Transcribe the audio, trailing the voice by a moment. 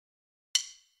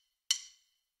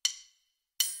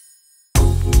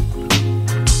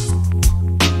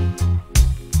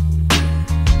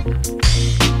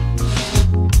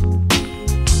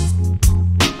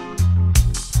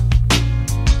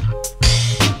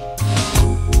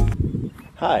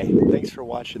Hi, thanks for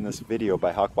watching this video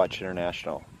by HawkWatch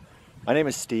International. My name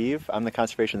is Steve. I'm the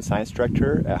Conservation Science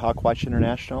Director at HawkWatch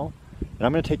International, and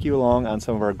I'm going to take you along on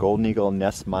some of our golden eagle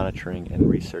nest monitoring and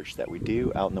research that we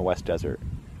do out in the West Desert.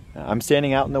 I'm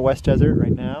standing out in the West Desert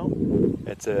right now.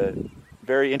 It's a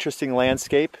very interesting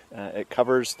landscape. It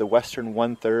covers the western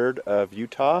 1/3 of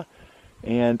Utah,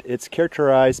 and it's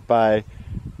characterized by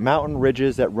mountain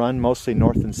ridges that run mostly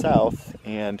north and south,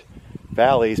 and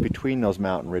valleys between those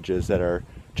mountain ridges that are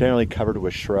generally covered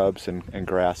with shrubs and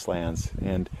grasslands.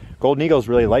 And golden eagles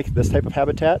really like this type of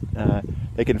habitat.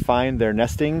 They can find their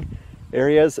nesting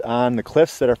areas on the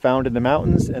cliffs that are found in the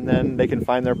mountains, and then they can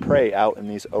find their prey out in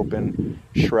these open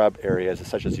shrub areas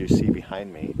such as you see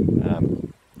behind me.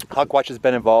 HawkWatch has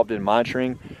been involved in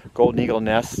monitoring golden eagle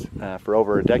nests for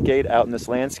over a decade out in this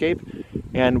landscape,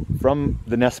 and from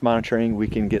the nest monitoring we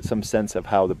can get some sense of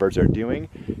how the birds are doing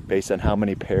based on how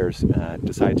many pairs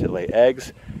decide to lay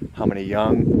eggs, how many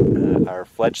young are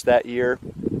fledged that year,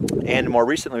 and more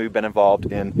recently we've been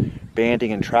involved in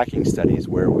banding and tracking studies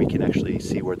where we can actually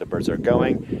see where the birds are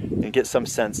going and get some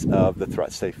sense of the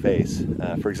threats they face.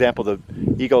 For example, the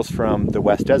eagles from the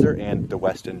West Desert and the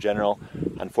West in general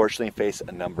unfortunately face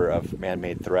a number of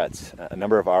man-made threats. A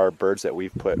number of our birds that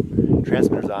we've put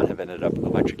transmitters on have ended up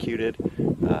electrocuted,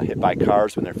 hit by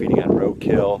cars when they're feeding on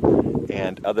roadkill,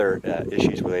 and other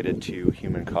issues related to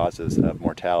human causes of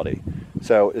mortality.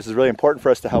 So this is really important for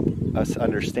us to help us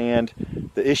understand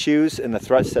the issues and the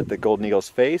threats that the golden eagles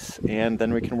face, and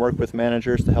then we can work with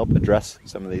managers to help address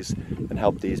some of these and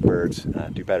help these birds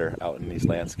do better out in these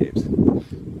landscapes.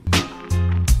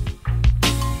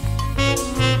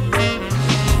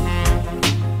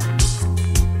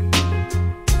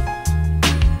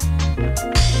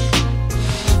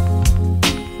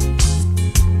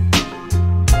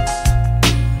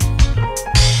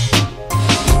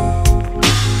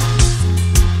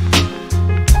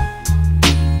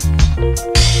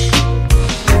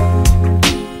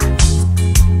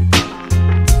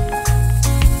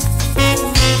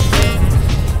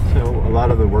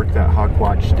 The work that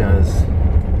HawkWatch does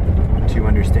to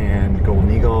understand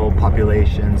golden eagle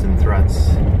populations and threats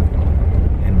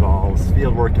involves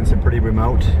field work in some pretty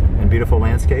remote and beautiful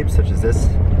landscapes such as this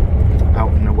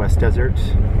out in the West Desert.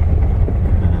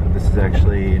 This is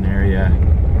actually an area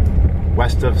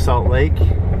west of Salt Lake,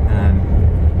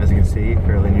 and as you can see,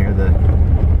 fairly near the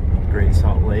Great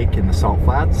Salt Lake and the Salt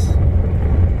Flats.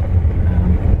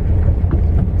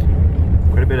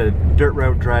 Quite a bit of dirt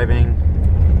road driving,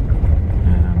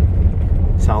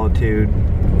 solitude,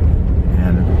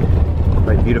 and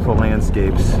quite beautiful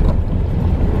landscapes.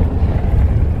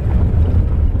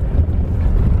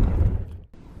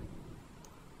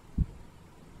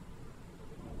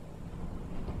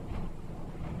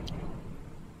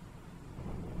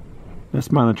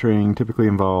 Nest monitoring typically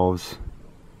involves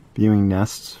viewing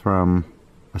nests from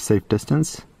a safe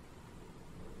distance.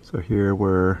 So here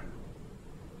we're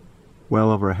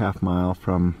well over a half mile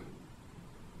from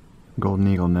golden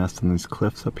eagle nest on these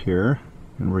cliffs up here,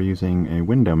 and we're using a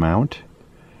window mount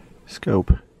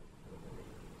scope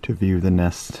to view the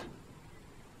nest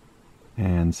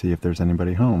and see if there's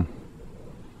anybody home.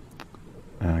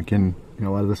 Again, a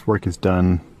lot of this work is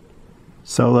done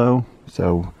solo,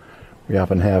 so we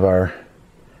often have our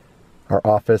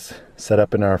office set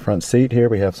up in our front seat here.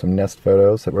 We have some nest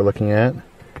photos that we're looking at,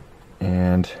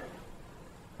 and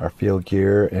our field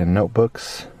gear and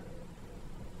notebooks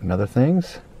and other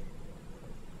things.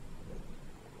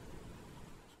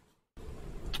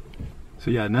 So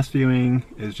yeah, nest viewing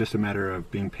is just a matter of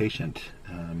being patient.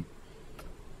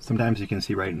 Sometimes you can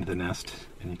see right into the nest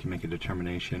and you can make a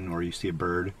determination, or you see a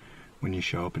bird when you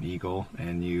show up, an eagle,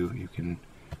 and you can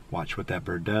watch what that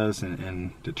bird does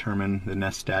and determine the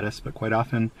nest status. But quite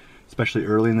often, especially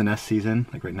early in the nest season,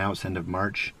 like right now it's end of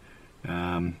March,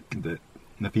 the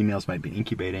females might be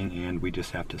incubating, and we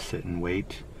just have to sit and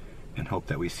wait and hope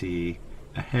that we see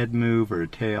a head move or a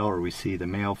tail, or we see the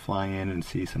male fly in and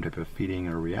see some type of feeding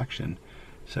or reaction.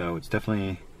 So it's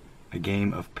definitely a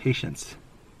game of patience.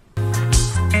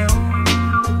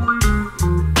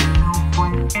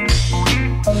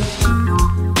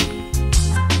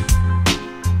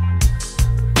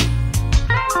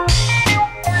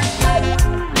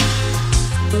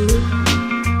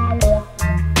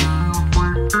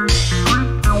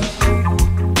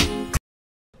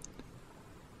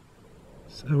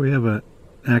 So we have an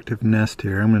active nest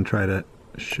here. I'm going to try to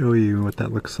show you what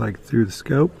that looks like through the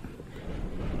scope.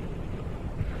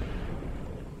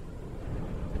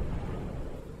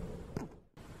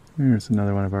 Here's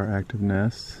another one of our active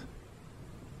nests.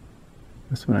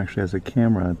 This one actually has a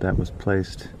camera that was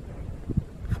placed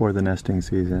for the nesting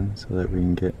season so that we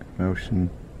can get motion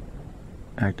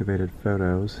activated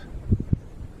photos,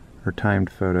 or timed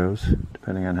photos,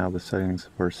 depending on how the settings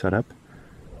were set up.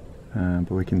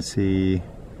 But we can see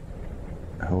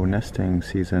nesting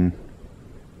season,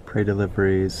 prey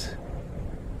deliveries,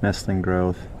 nestling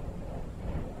growth,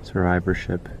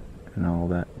 survivorship, and all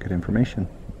that good information.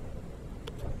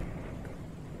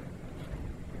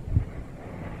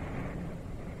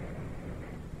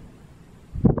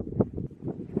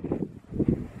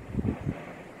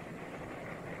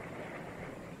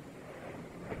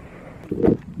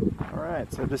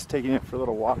 Alright, so just taking it for a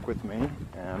little walk with me.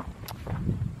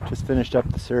 Just finished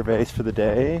up the surveys for the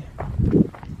day.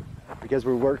 Because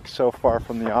we work so far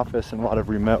from the office in a lot of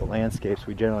remote landscapes,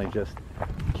 we generally just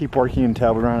keep working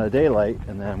until we run out of daylight,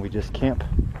 and then we just camp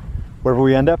wherever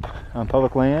we end up on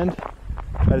public land.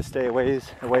 Try to stay away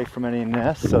from any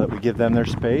nests so that we give them their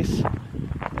space,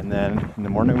 and then in the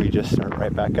morning we just start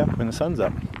right back up when the sun's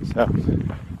up. So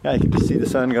yeah, you can just see the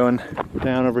sun going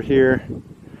down over here,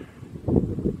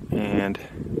 and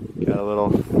got a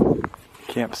little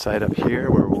campsite up here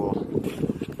where we'll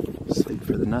sleep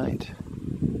for the night.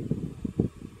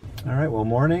 Alright, well,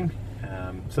 morning.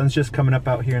 Sun's just coming up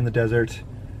out here in the desert.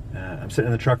 I'm sitting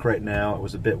in the truck right now. It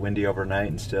was a bit windy overnight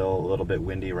and still a little bit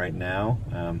windy right now.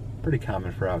 Pretty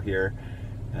common for out here.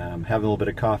 Have a little bit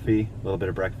of coffee, a little bit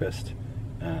of breakfast,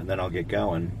 and then I'll get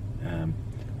going.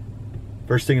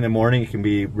 First thing in the morning, it can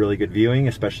be really good viewing,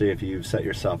 especially if you've set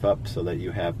yourself up so that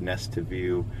you have nests to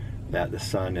view that the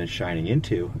sun is shining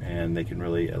into, and they can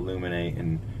really illuminate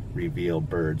and reveal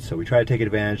birds. So we try to take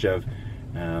advantage of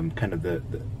kind of the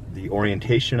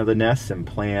orientation of the nests and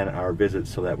plan our visits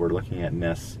so that we're looking at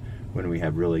nests when we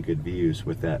have really good views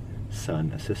with that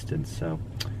sun assistance. So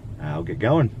I'll get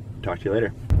going. Talk to you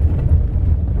later.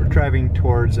 We're driving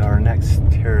towards our next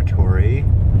territory.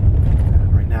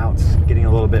 Right now it's getting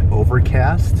a little bit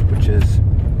overcast, which is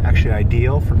actually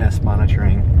ideal for nest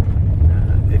monitoring.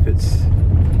 If it's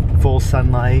full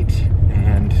sunlight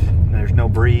and there's no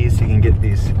breeze, you can get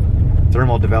these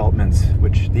thermal developments,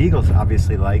 which the eagles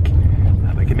obviously like,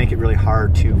 but it can make it really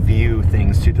hard to view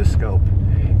things through the scope.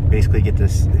 You basically get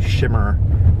this shimmer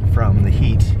from the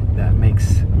heat that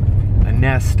makes a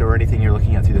nest or anything you're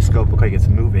looking at through the scope look like it's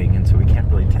moving, and so we can't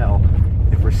really tell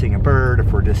if we're seeing a bird,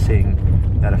 if we're just seeing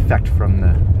that effect from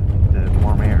the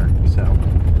warm air. So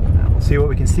we'll see what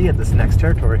we can see at this next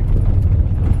territory.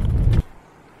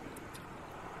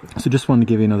 So just wanted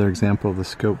to give you another example of the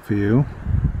scope view.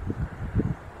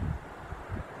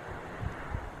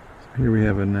 So here we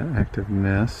have an active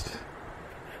nest.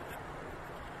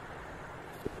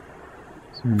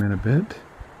 Zoom in a bit.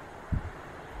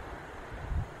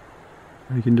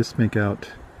 You can just make out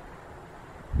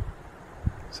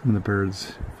some of the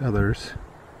bird's feathers.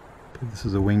 This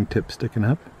is a wingtip sticking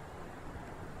up.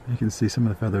 You can see some of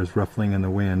the feathers ruffling in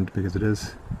the wind because it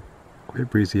is quite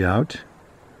breezy out.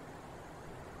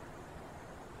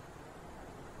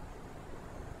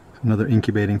 Another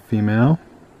incubating female.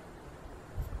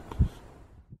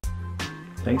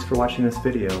 Thanks for watching this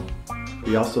video.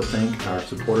 We also thank our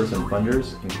supporters and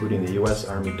funders, including the U.S.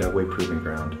 Army Dugway Proving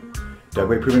Ground.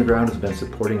 Dugway Proving Ground has been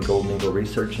supporting golden eagle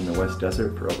research in the West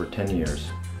Desert for over 10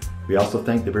 years. We also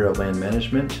thank the Bureau of Land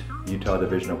Management, Utah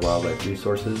Division of Wildlife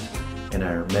Resources, and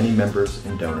our many members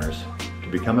and donors. To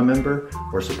become a member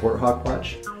or support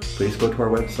HawkWatch, please go to our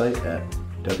website at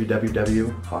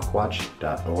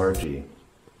www.hawkwatch.org.